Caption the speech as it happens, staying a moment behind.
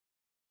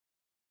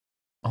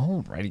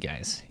Alrighty,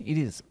 guys. It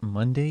is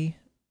Monday,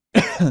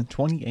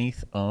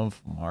 28th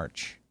of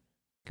March.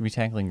 Gonna be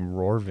tackling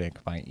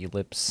Rorvik by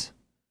Ellipse.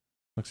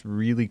 Looks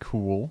really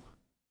cool.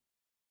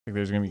 I think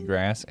there's gonna be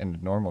grass and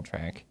a normal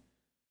track,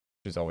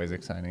 which is always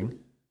exciting.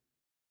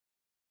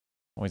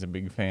 Always a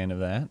big fan of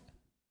that.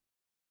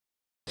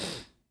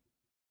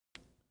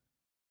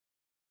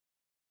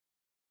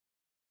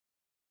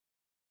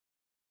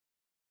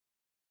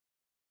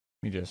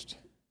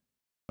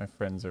 My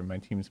friends are my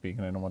team speak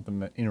and I don't want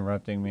them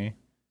interrupting me.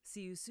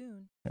 See you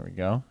soon. There we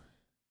go.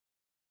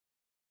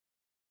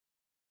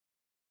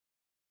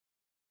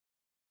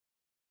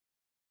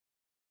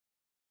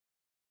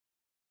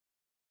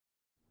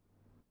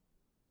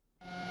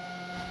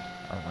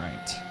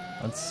 Alright.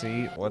 Let's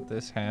see what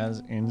this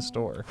has in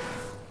store.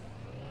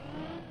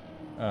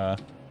 Tab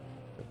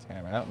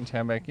out and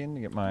tab back in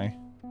to get my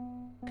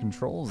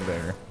controls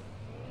there.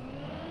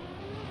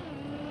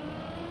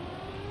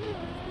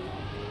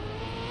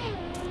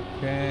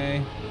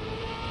 Okay.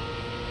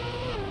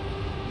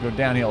 Go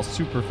downhill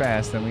super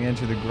fast, then we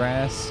enter the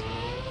grass.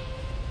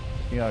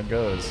 See how it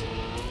goes.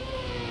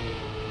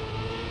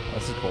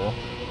 This is cool.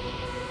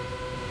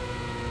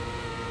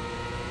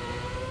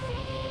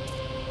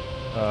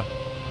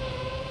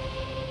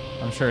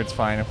 I'm sure it's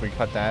fine if we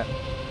cut that.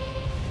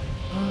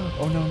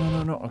 Oh,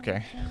 no.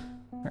 Okay.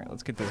 Alright,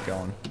 let's get this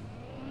going.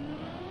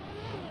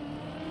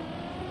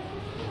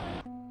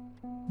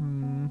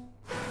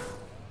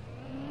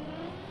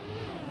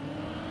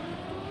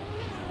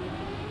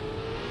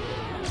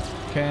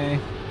 Okay.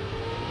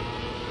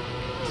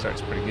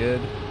 Starts pretty good.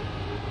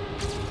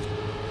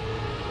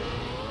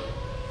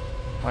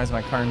 Why is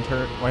my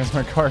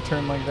car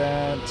turned like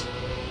that?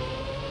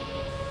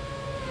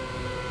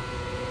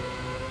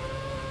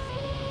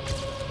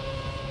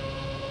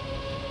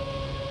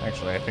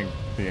 Actually, I think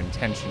the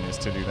intention is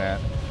to do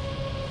that.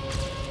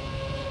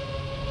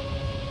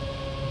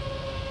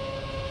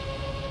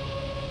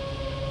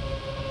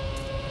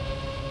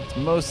 It's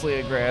mostly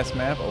a grass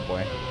map. Oh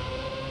boy.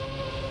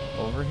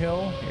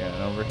 Overhill? Yeah,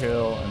 an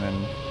overhill, and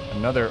then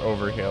another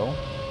overhill.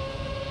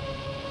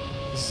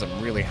 This is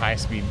some really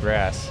high-speed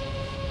grass.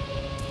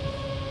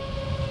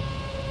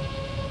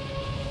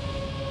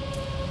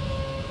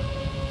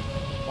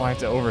 Oh, I have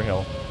to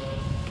overhill.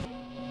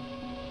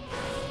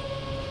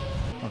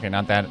 Okay,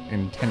 not that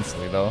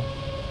intensely, though.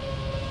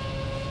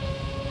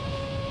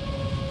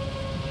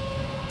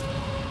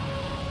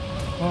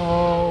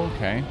 Oh,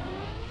 okay.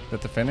 Is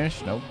that the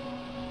finish? Nope.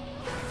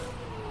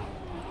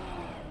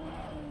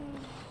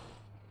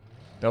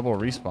 Double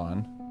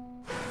respawn.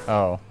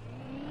 Oh.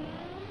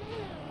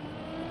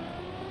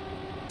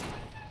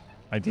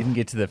 I didn't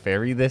get to the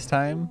ferry this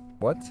time?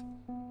 What?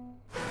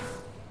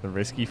 The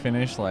risky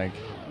finish, like...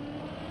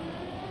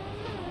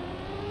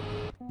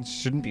 It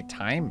shouldn't be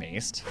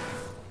time-based.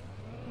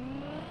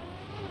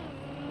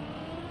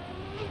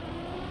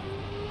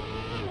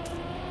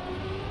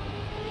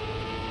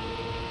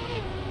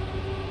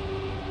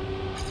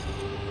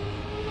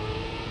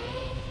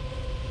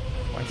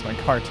 Why does my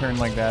car turn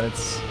like that?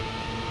 It's...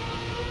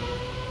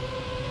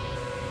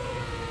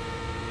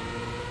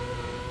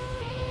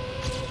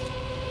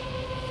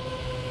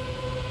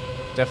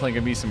 Definitely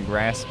gonna be some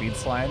grass speed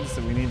slides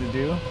that we need to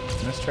do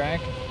in this track.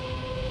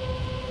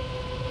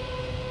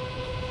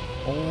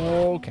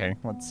 Okay,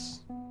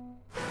 let's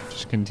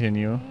just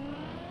continue.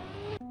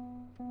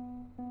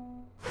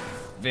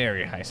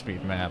 Very high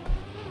speed map.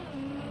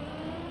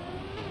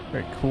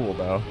 Very cool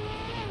though.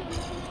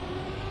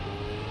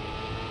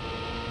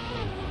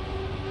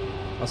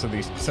 Also,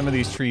 some of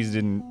these trees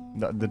didn't,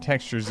 the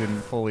textures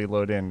didn't fully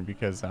load in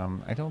because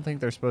I don't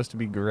think they're supposed to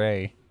be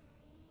gray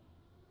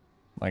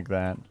like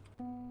that.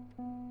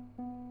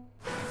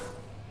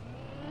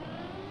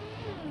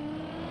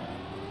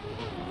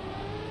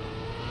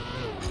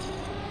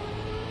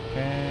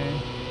 Okay.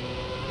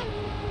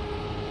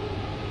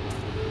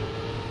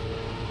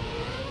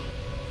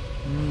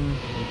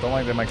 Don't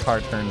like that my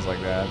car turns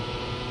like that.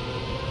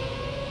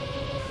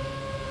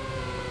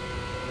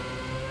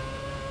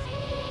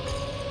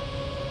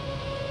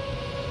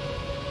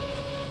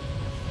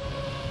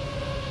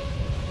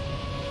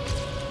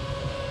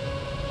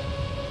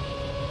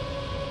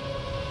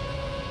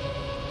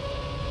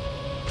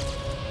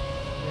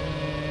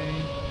 Okay.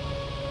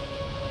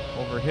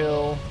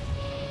 Overhill.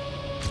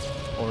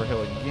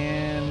 Overhill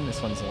again.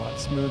 This one's a lot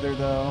smoother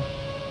though.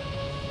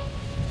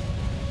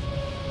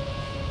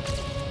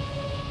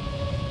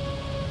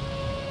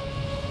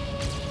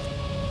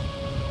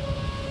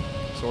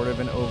 Sort of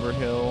an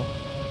overhill.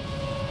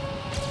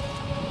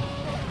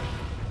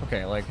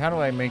 Okay, like how do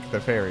I make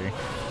the ferry?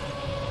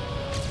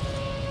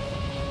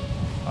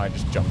 Oh, I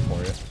just jump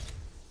for it.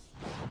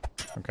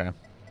 Okay.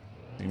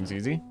 Seems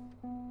easy.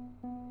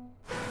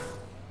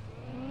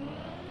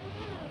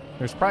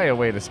 There's probably a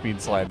way to speed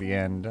slide the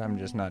end. I'm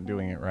just not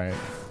doing it right.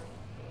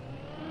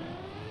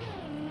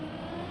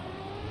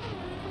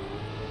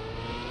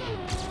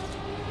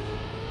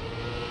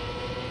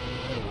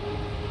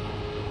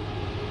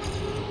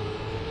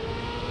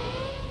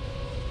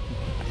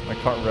 My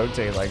car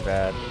rotate like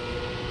that.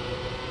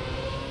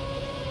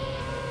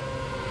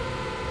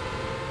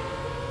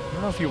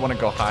 don't know if you want to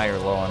go high or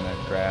low on that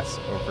grass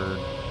over,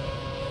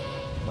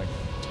 like,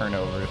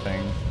 turnover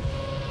thing.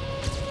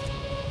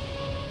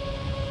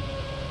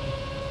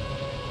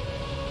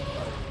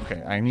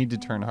 Okay, I need to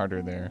turn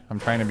harder there. I'm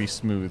trying to be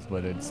smooth,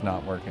 but it's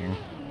not working.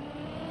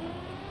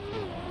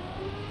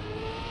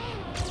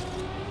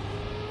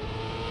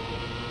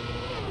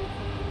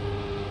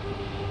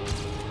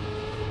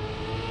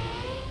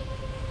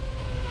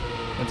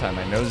 One time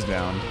my nose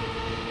down.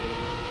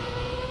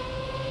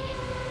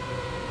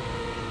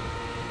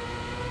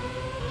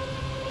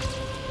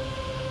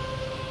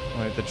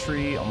 I'm at the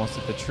tree, almost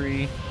at the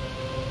tree.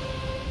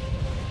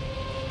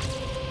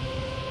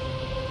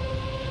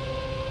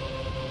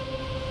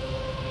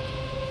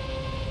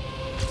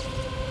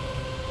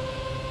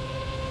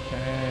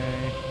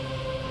 Okay.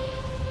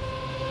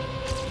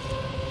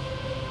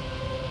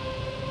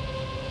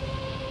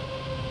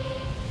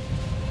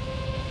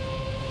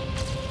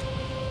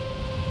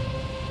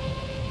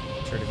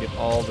 Try to get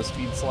all the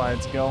speed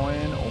slides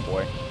going. Oh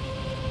boy.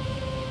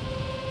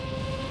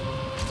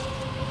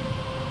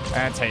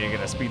 That's how you get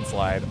a speed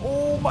slide.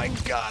 Oh my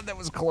god, that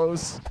was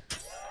close.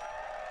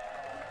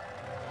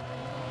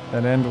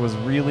 That end was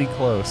really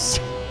close.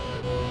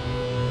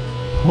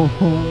 Oh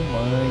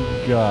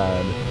my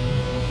god.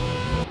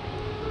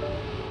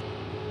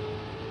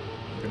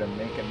 I'm gonna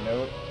make a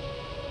note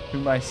to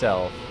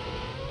myself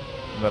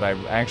that I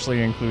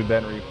actually include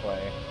that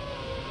replay.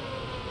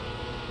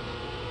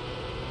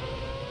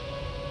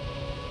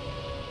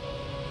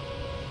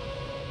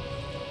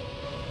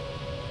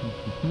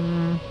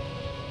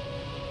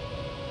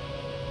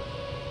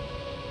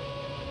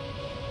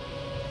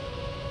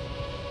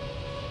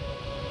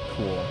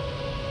 Cool.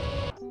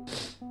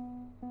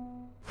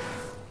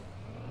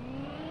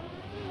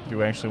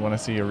 Do actually want to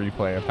see a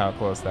replay of how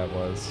close that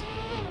was.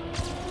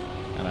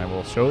 And I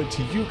will show it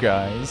to you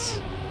guys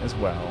as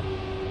well.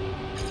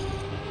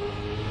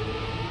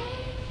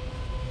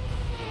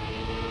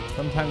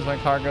 Sometimes my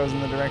car goes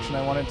in the direction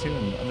I want it to,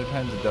 and other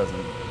times it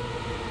doesn't.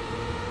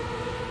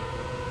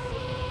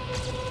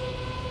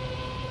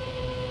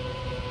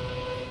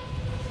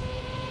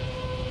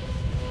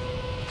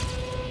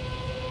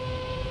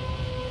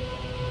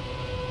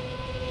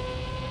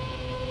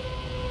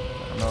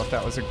 I don't know if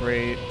that was a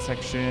great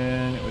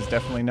section. It was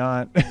definitely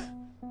not.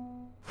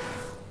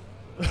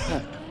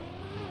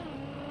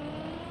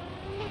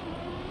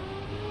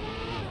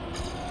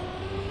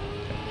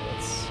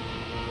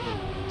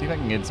 See if I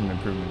can get some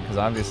improvement, because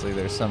obviously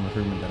there's some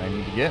improvement that I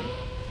need to get.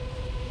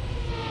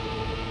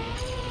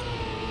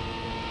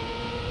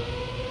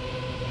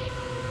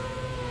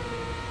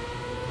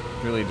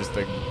 Really just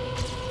the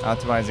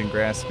optimizing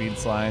grass speed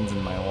slides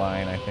and my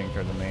line, I think,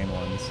 are the main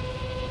ones.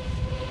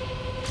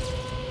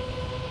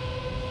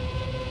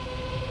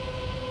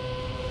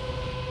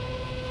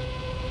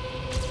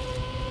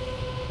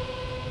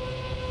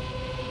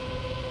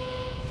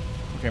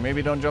 Okay,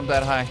 maybe don't jump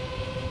that high.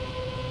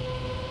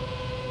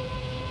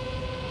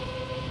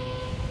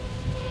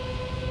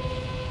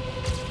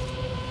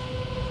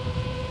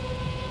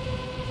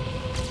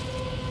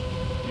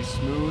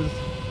 Smooth.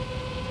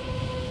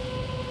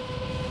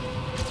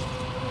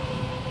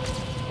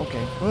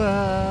 Okay.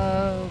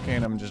 Okay,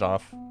 and I'm just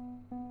off.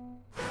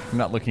 I'm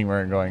not looking where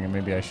I'm going, and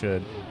maybe I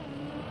should.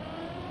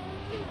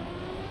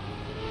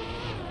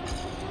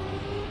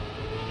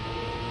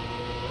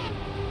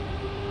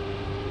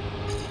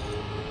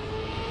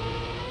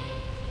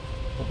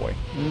 Oh boy.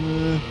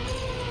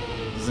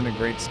 This isn't a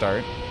great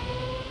start.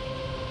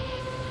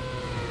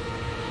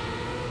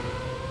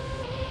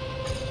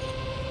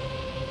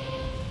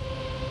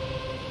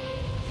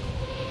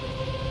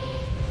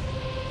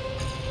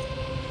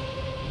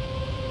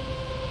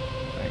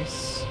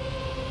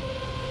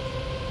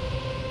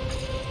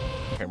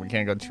 Okay, we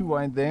can't go too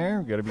wide there.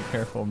 We've got to be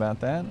careful about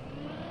that.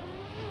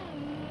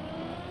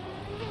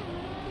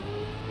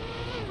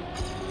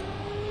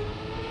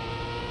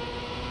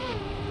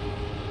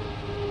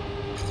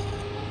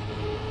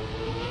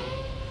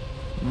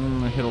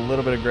 I hit a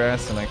little bit of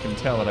grass, and I can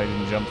tell that I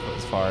didn't jump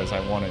as far as I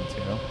wanted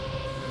to.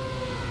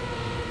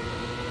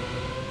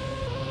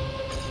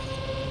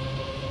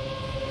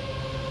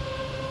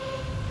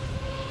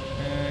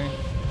 Okay.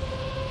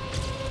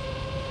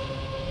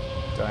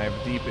 Dive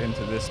deep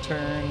into this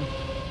turn.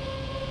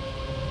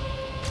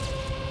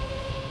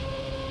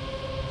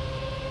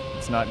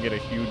 Let's not get a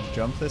huge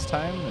jump this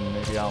time, and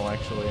maybe I'll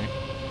actually...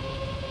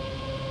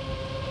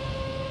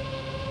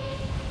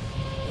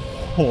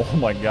 Oh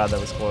my god, that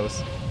was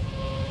close.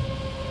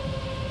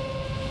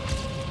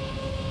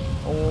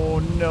 Oh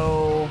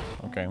no.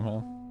 Okay,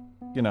 well,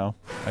 you know,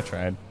 I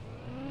tried.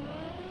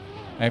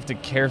 I have to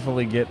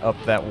carefully get up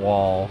that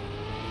wall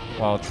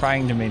while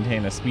trying to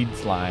maintain a speed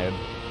slide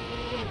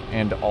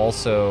and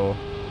also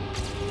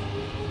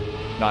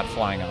not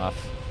flying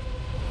off.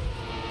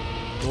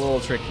 It's a little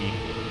tricky.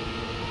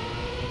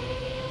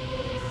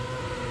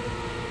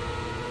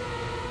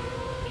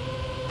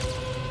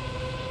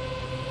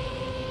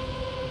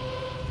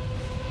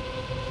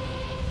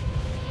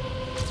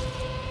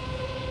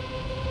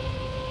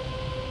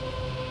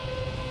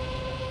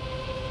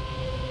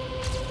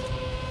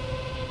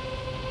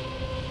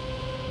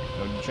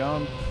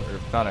 jump, or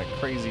not a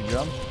crazy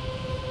jump.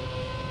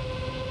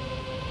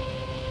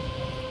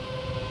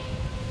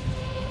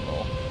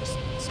 We'll just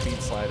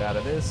speed slide out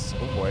of this.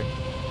 Oh boy.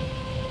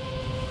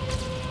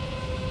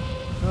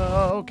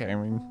 Okay, I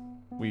mean,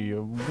 we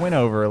went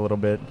over a little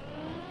bit.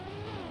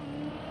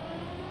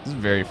 This is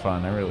very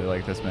fun. I really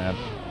like this map.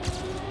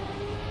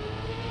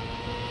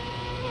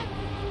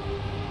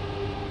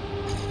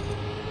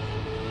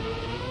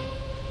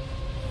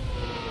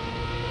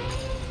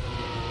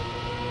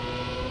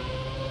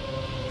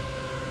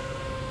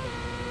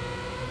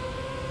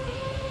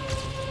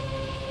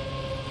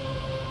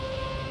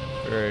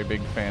 Very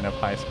big fan of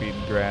high-speed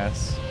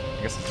grass.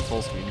 I guess it's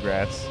full-speed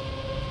grass.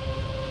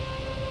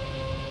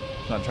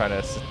 I'm not trying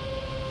to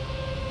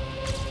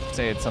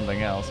say it's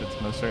something else. It's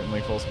most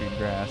certainly full-speed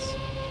grass.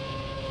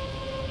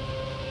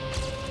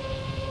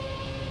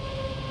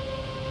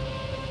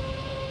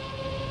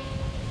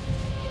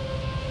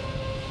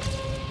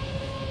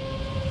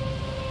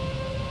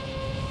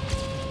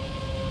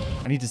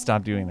 I need to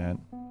stop doing that.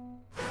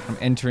 I'm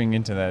entering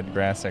into that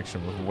grass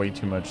section with way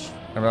too much.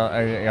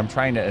 I'm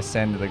trying to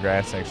ascend the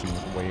grass section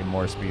with way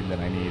more speed than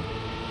I need.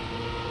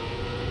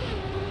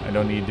 I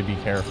don't need to be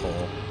careful.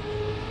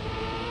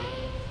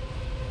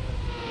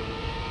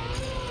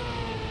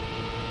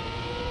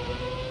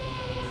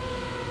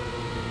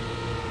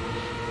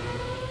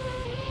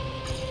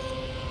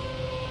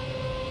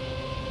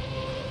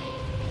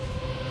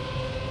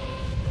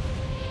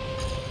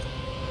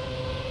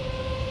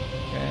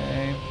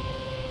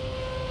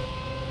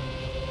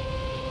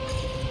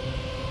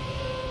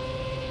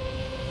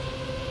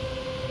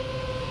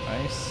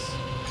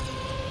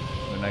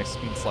 Nice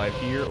speed slide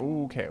here.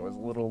 Ooh, okay, I was a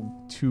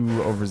little too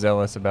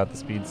overzealous about the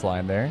speed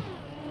slide there.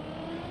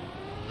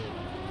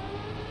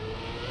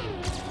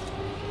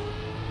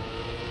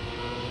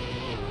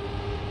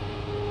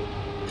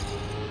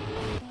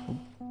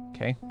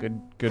 Okay,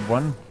 good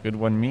one. Good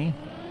one, me.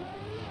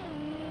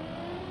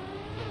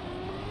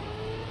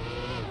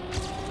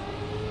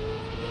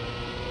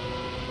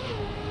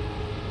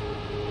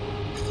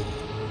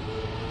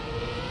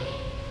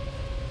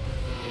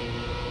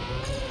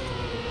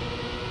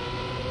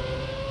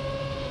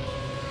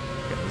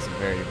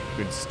 Very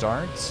good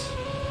start.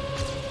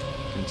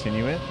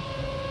 Continue it.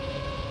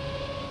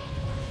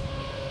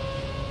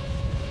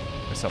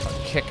 Myself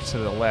a kick to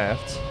the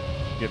left.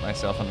 Get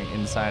myself on the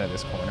inside of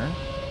this corner.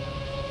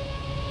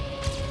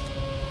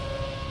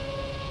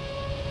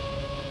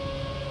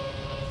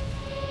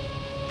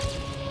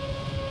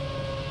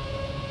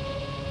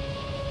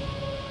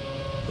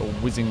 Go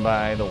whizzing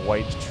by the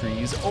white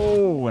trees.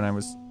 Oh, and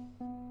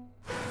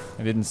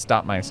I didn't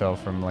stop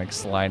myself from like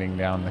sliding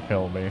down the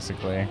hill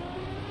basically.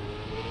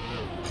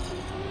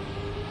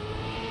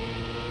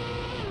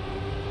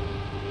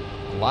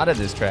 A lot of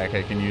this track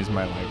I can use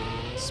my like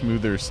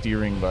smoother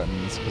steering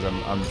buttons because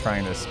I'm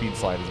trying to speed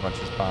slide as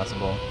much as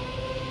possible.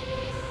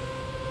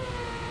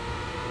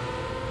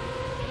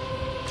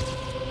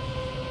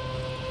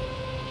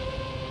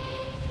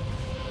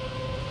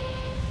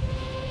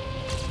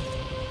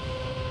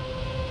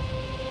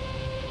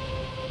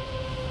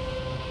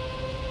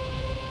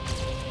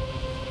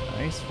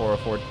 Nice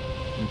 404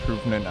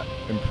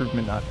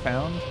 improvement not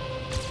found.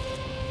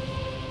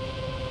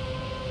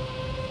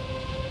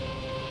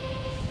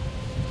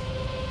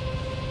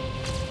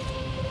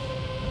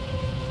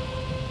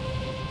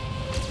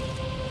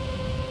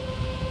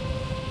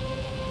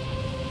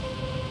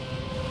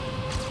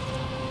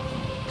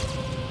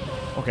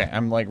 Okay,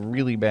 I'm like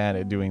really bad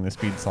at doing the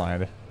speed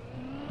slide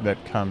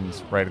that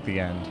comes right at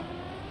the end.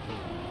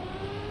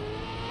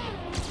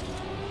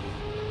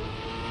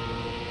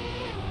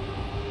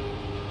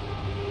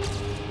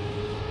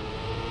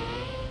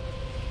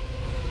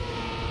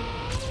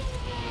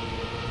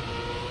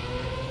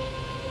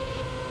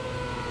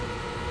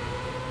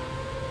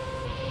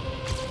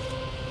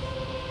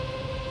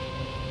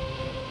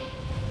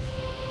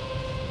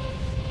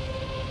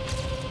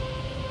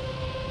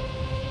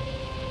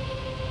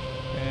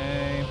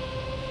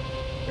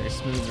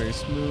 Very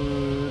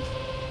smooth.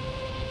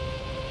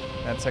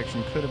 That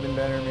section could have been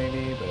better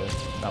maybe,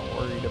 but not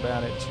worried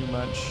about it too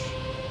much.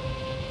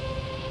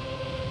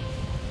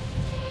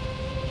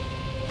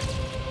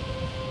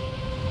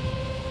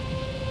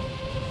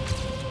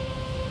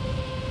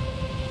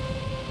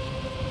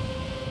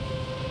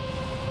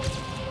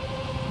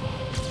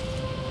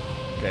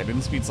 Okay, I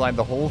didn't speed slide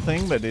the whole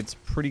thing, but it's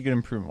pretty good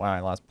improvement. Wow, I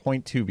lost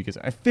 0.2 because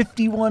I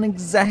 51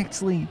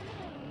 exactly.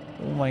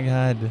 Oh my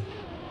god.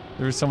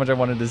 There was so much I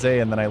wanted to say,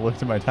 and then I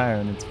looked at my time,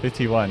 and it's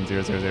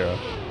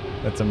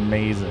 51.000. That's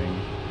amazing.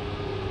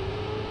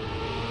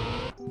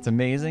 It's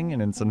amazing,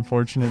 and it's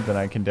unfortunate that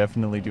I can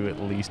definitely do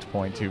at least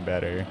 0.2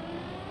 better.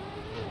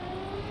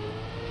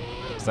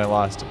 Because I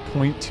lost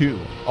 0.2.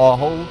 A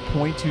whole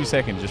 0.2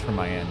 seconds just from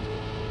my end.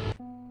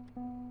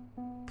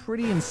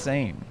 Pretty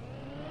insane.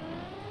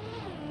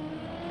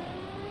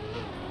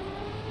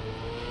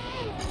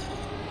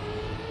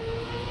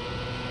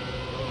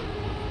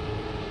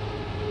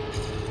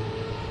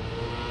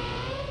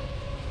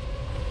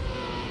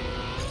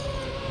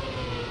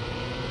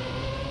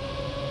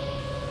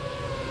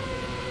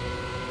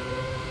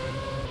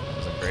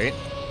 great.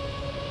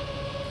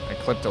 I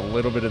clipped a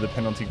little bit of the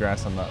penalty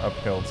grass on the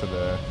uphill to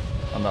the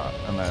on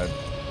the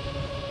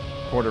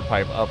quarter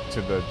pipe up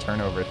to the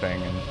turnover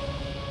thing, and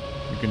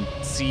you can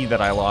see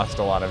that I lost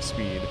a lot of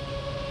speed.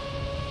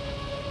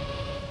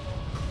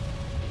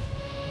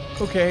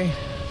 Okay,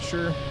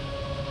 sure.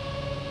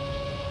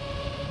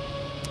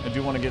 I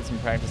do want to get some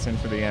practice in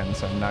for the end,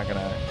 so I'm not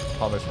gonna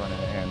call this run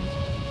an end.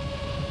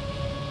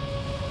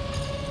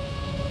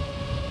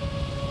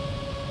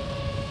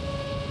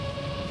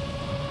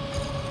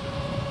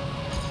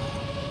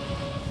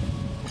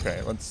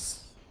 Okay,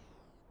 let's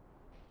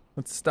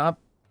stop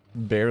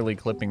barely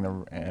clipping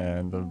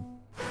the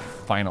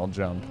final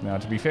jump. Now,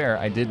 to be fair,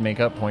 I did make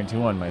up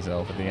 0.21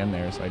 myself at the end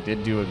there, so I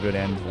did do a good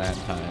end that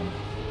time.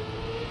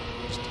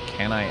 Just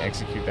can I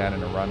execute that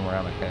in a run where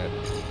I'm ahead,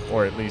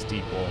 or at least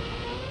equal?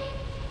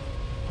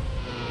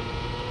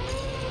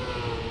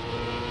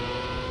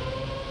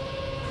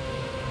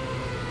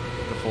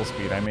 The full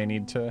speed. I may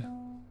need to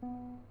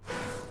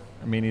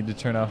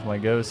turn off my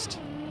ghost.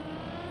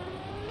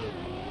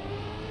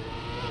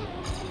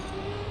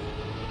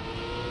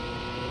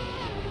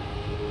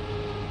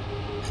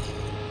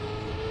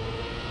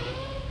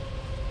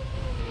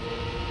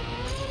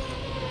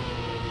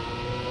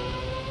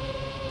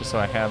 So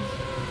I have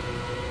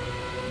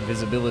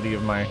visibility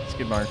of my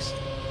skid marks.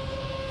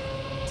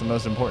 It's the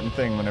most important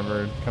thing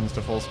whenever it comes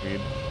to full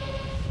speed.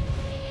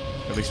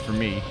 At least for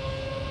me.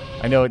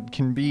 I know you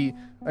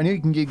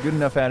can get good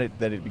enough at it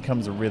that it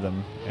becomes a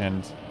rhythm,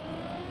 and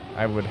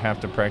I would have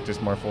to practice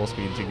more full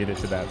speed to get it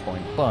to that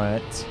point,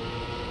 but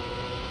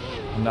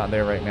I'm not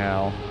there right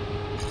now.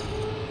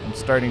 I'm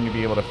starting to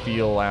be able to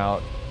feel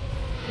out,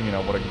 you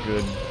know, what a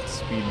good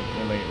speed,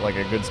 like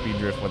a good speed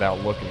drift without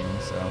looking,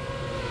 so.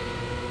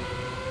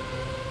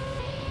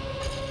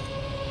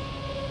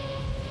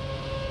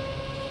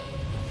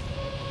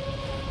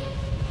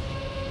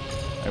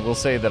 I will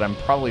say that I'm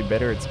probably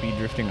better at speed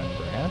drifting on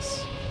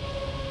grass,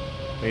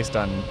 based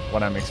on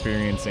what I'm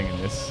experiencing in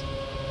this.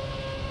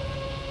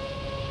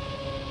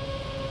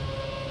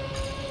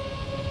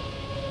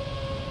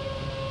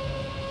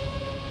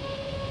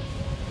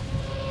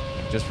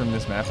 Just from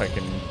this map, I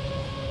can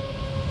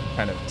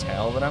kind of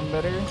tell that I'm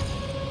better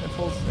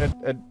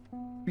at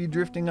speed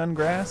drifting on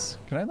grass.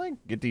 Can I, like,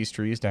 get these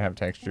trees to have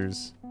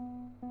textures?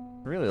 I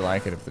really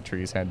like it if the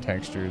trees had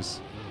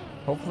textures.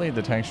 Hopefully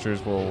the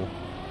textures will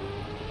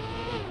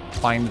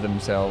find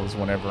themselves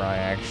whenever I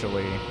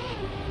actually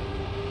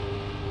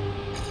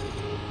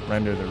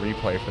render the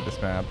replay for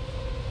this map.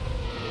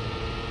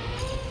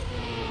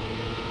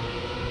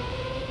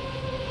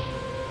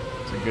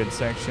 It's a good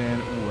section.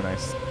 Ooh, and I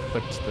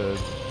clipped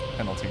the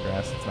penalty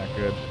grass. It's not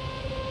good.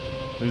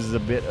 Loses a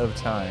bit of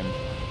time.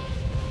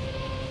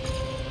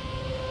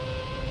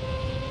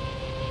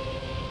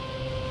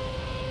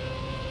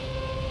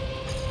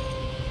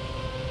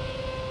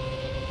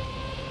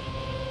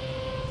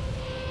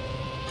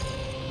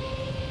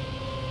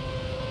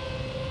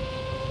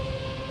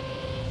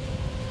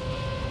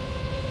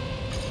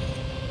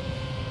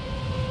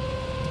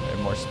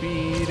 More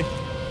speed.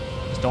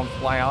 Just don't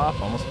fly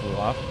off. Almost flew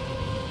off.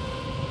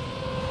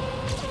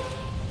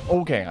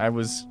 Okay, I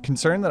was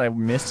concerned that I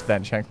missed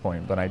that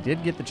checkpoint, but I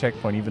did get the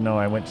checkpoint even though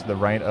I went to the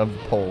right of the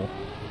pole.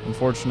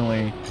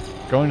 Unfortunately,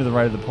 going to the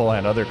right of the pole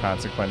had other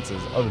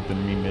consequences other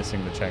than me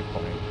missing the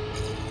checkpoint.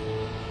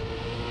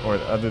 Or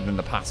other than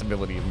the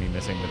possibility of me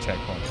missing the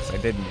checkpoint, because I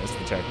did miss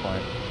the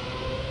checkpoint.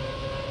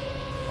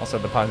 Also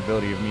the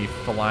possibility of me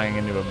flying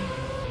into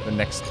the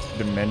next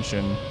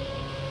dimension.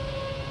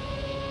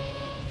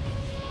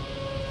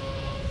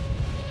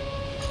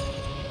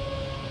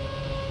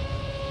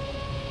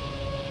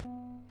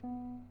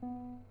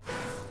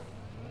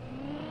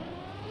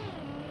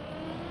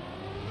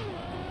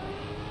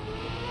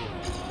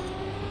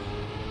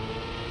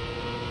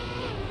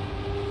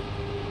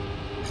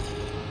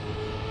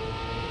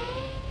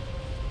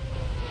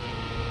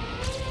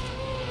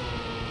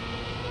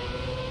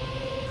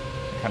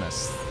 Kind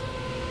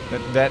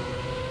of that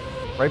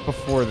right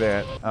before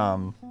that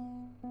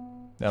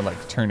that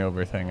like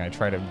turnover thing, I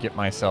try to get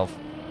myself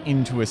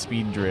into a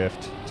speed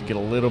drift to get a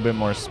little bit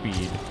more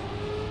speed.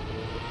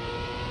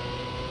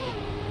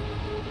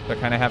 So I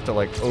kind of have to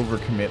like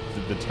overcommit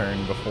the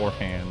turn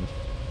beforehand,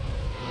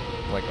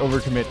 like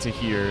overcommit to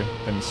here,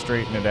 then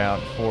straighten it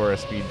out for a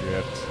speed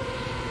drift.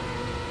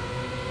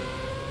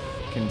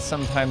 Can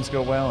sometimes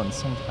go well and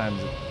sometimes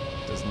it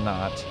does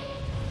not.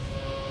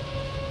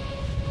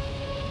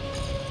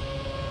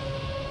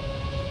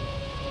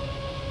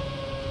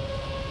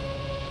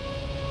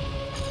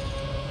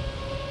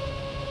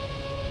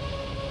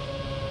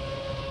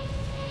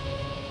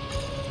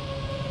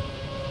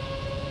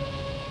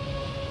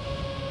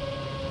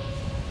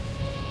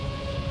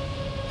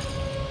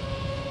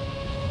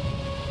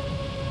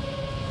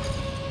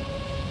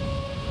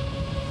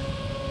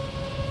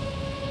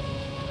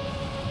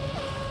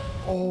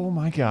 Oh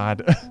my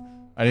god.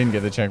 I didn't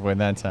get the checkpoint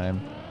that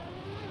time.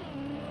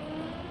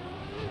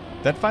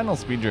 That final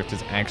speed drift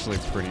is actually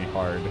pretty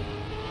hard.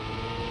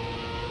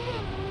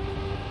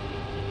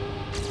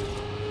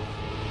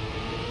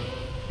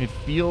 It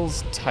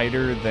feels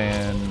tighter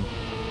than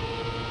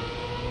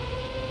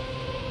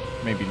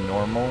maybe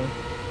normal.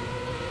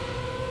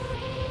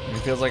 It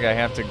feels like I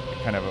have to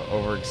kind of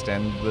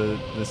overextend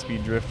the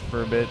speed drift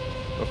for a bit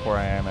before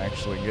I am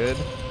actually good.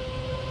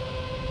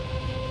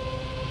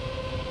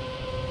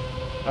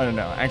 I don't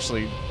know.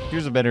 Actually,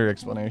 here's a better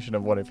explanation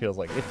of what it feels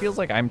like. It feels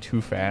like I'm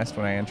too fast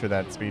when I enter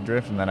that speed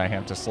drift, and then I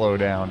have to slow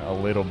down a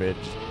little bit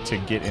to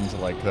get into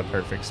like the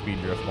perfect speed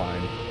drift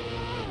line.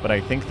 But I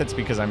think that's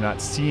because I'm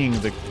not seeing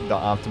the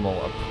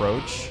optimal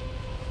approach,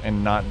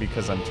 and not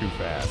because I'm too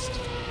fast.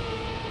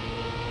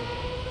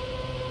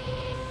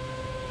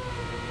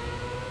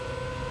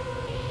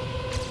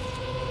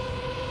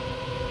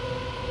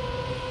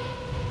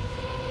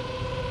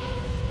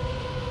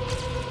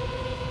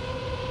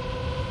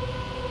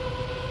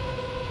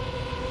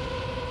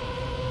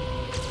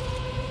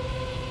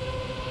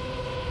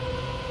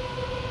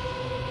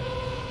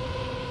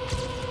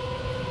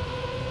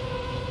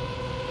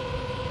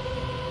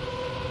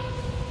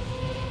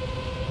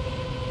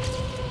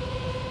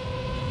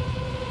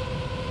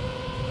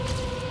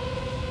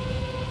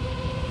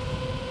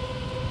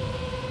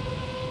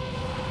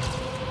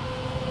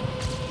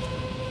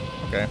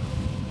 Okay.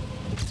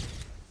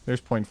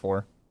 There's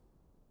 0.4.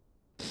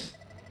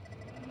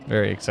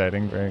 Very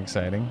exciting, very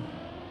exciting.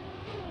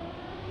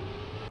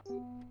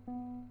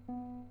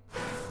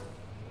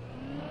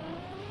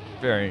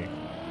 Very,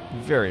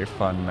 very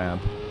fun map.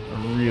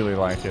 I really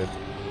like it.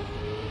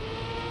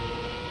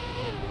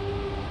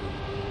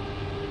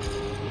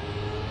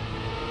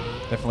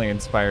 Definitely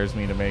inspires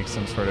me to make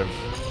some sort of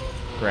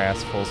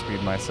grass full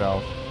speed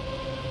myself.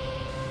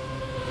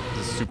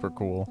 This is super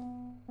cool.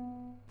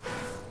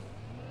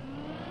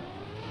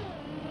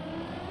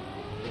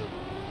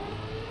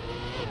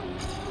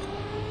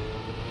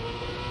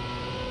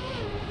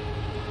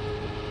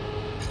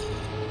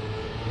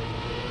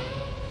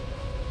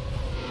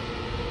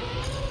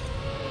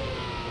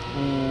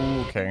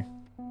 Ooh, okay.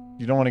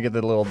 You don't want to get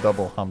the little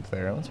double hump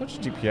there. Let's watch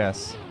the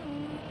GPS.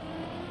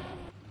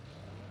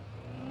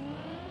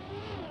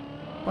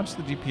 Watch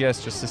the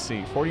GPS just to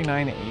see.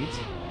 49.8.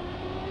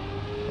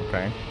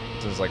 Okay.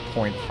 This is like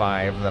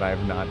 0.5 that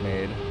I've not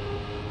made.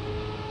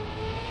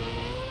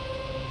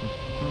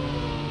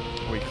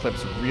 Oh, he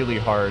clips really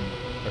hard.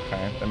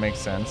 Okay, that makes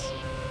sense.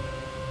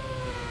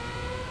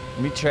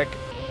 Let me check.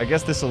 I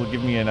guess this will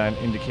give me an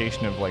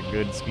indication of like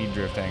good speed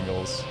drift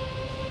angles.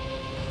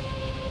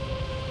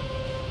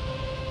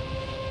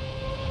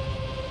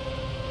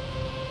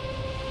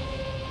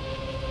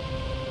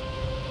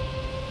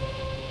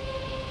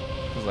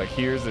 Like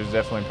there's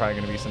definitely probably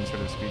going to be some sort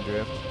of speed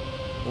drift.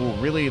 Ooh,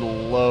 really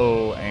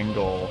low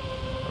angle.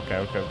 Okay,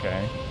 okay,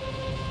 okay.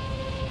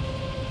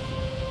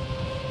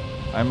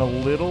 I'm a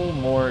little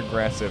more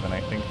aggressive, and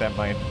I think that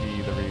might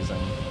be the reason.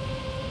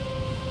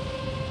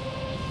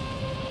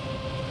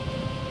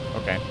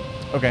 Okay,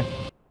 okay.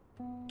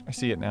 I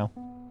see it now.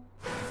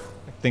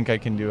 I think I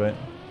can do it.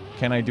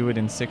 Can I do it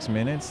in 6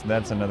 minutes?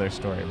 That's another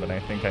story, but I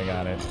think I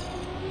got it.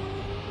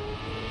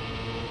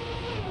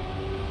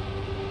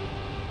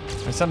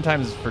 I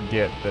sometimes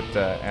forget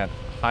that at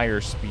higher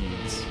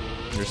speeds,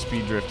 your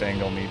speed drift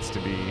angle needs to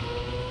be,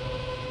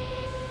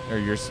 or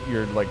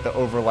your like the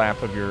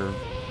overlap of your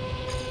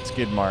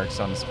skid marks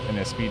in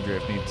a speed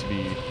drift needs to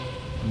be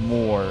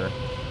more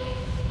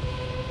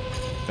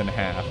than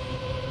half.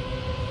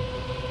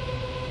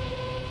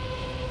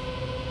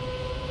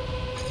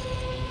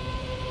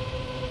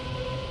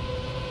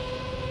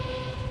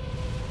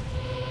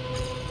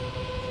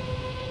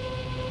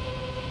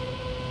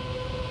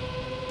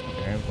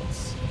 Okay,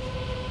 let's.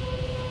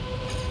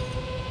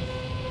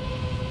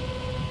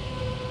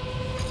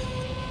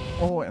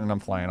 Oh, and I'm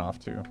flying off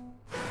too.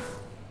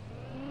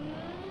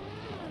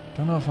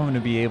 Don't know if I'm going to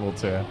be able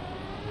to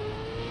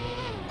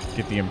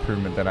get the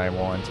improvement that I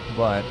want,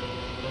 but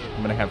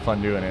I'm going to have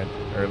fun doing it,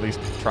 or at least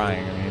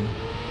trying, I mean.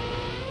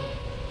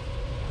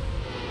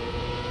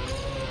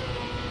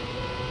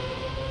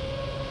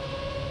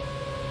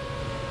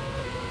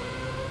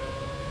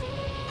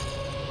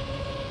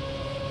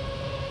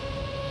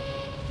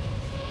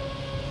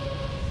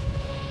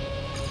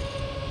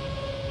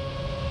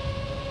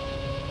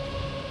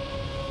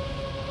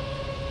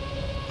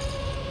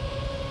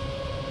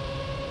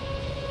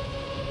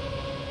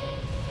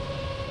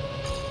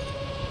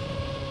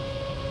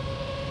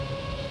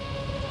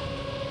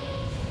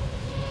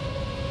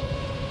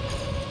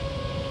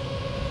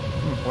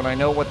 When I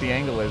know what the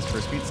angle is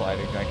for speed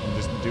sliding, I can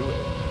just do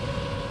it.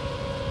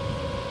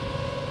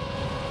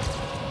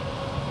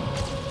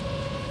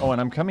 Oh, and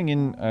I'm coming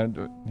in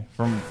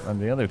from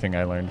the other thing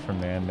I learned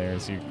from the end there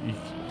is he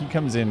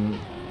comes in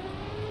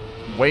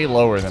way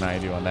lower than I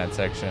do on that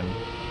section.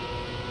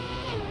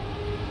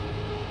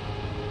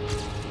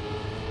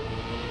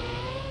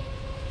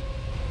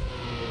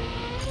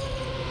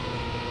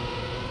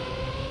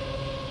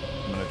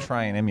 I'm going to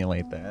try and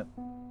emulate that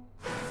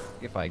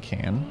if I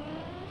can.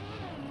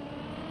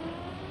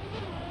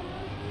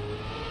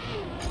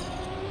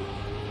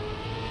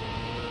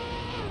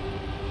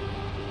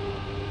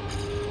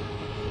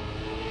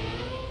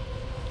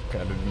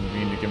 I didn't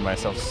mean to give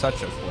myself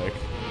such a flick.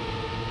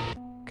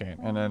 Okay,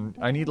 and then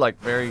I need like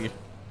there's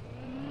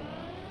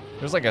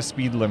like a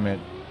speed limit,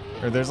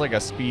 or there's like a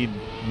speed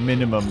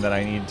minimum that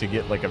I need to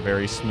get like a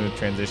very smooth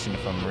transition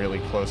if I'm really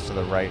close to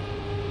the right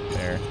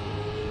there.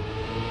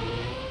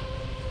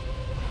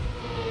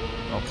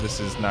 Oh, this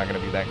is not going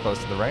to be that close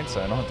to the right,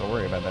 so I don't have to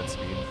worry about that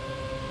speed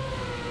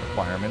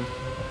requirement.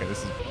 Okay,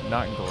 this is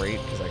not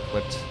great because I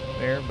clipped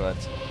there, but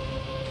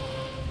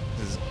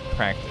this is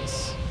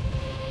practice.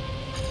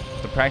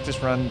 The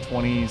practice run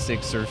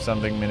 26 or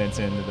something minutes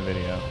into the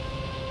video.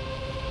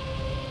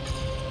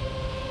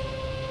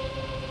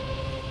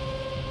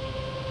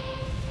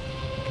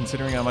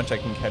 Considering how much I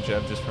can catch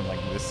up just from like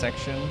this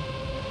section.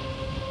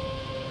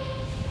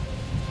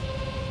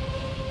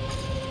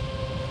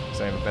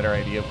 So I have a better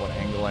idea of what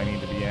angle I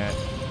need to be at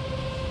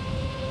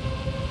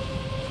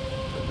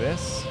for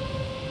this.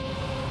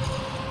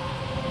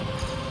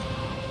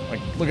 Like,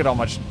 look at how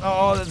much,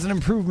 oh, that's an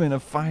improvement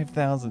of 5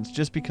 thousandths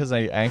just because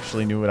I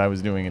actually knew what I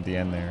was doing at the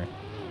end there.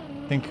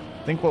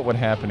 Think what would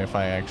happen if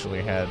I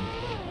actually had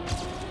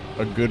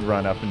a good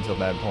run up until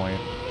that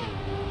point.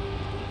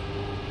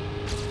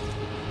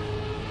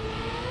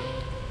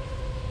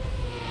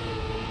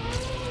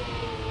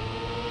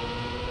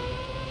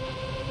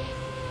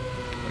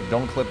 Like,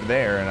 don't clip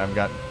there and I've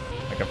got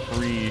like a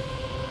free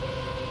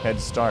head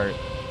start,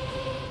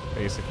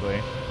 basically.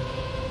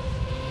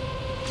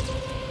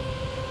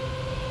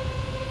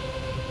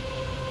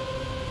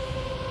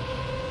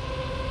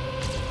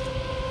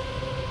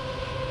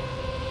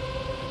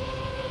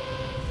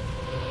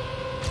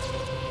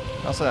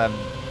 Also, I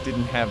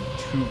didn't have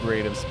too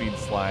great of speed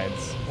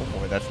slides. Oh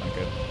boy, that's not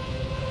good.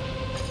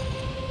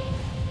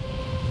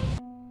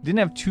 Didn't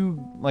have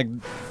too, like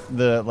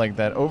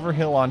that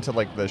overhill onto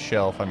like the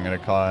shelf, I'm gonna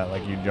call it.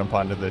 Like you jump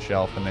onto the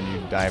shelf and then you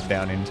dive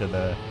down into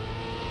the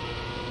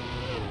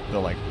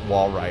like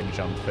wall ride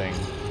jump thing.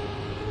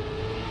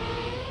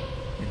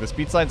 Like the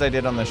speed slides I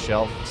did on the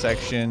shelf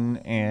section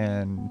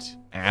and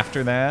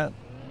after that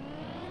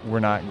were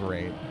not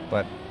great,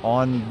 but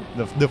on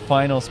the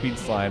final speed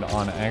slide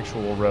on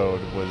actual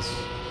road was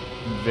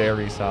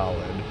very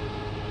solid,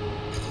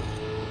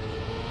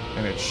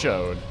 and it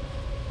showed.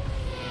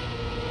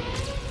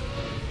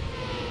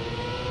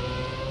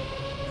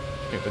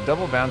 Okay, the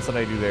double bounce that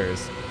I do there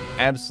is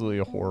absolutely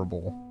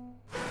horrible.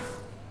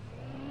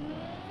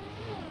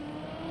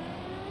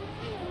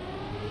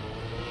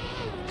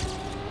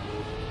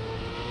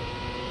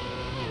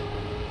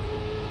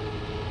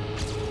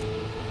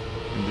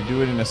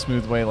 Do it in a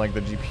smooth way like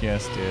the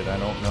GPS did. I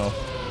don't know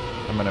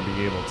if I'm gonna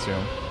be able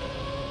to.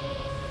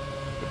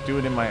 But do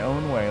it in my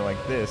own way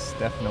like this,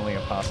 definitely a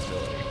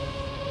possibility.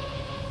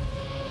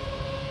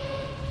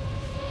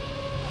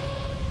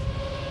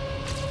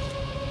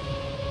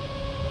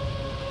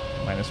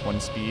 -1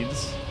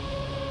 speeds.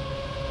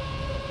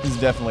 This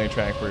is definitely a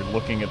track where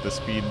looking at the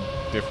speed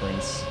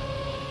difference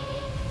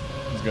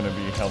is gonna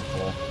be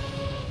helpful.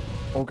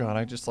 Oh god,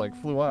 I just like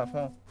flew off,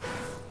 huh?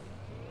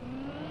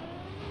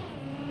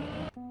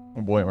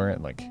 Oh boy, we're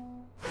at like,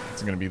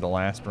 it's gonna be the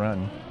last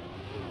run,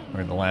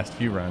 or the last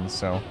few runs,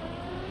 so.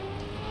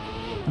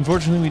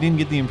 Unfortunately, we didn't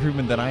get the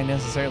improvement that I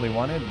necessarily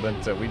wanted,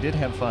 but we did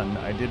have fun.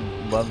 I did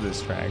love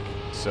this track,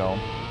 so.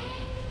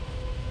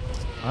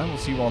 I will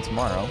see you all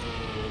tomorrow,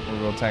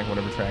 where we'll attack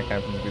whatever track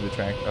happens to be the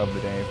track of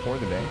the day for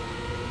the day.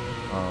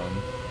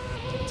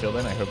 Until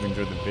then, I hope you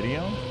enjoyed the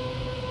video.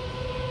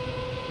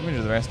 Hope you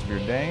enjoy the rest of your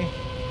day.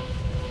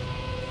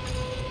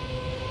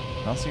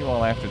 I'll see you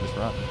all after this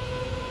run.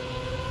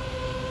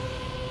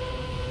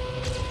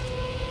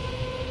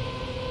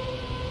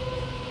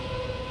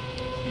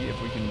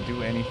 If we can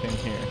do anything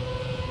here.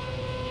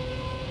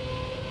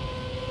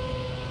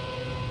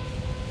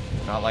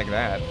 Not like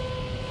that.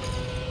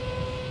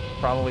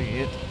 Probably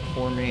it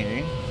for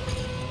me.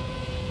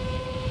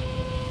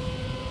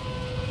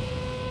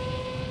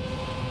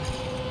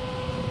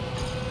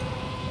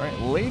 Alright,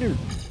 later.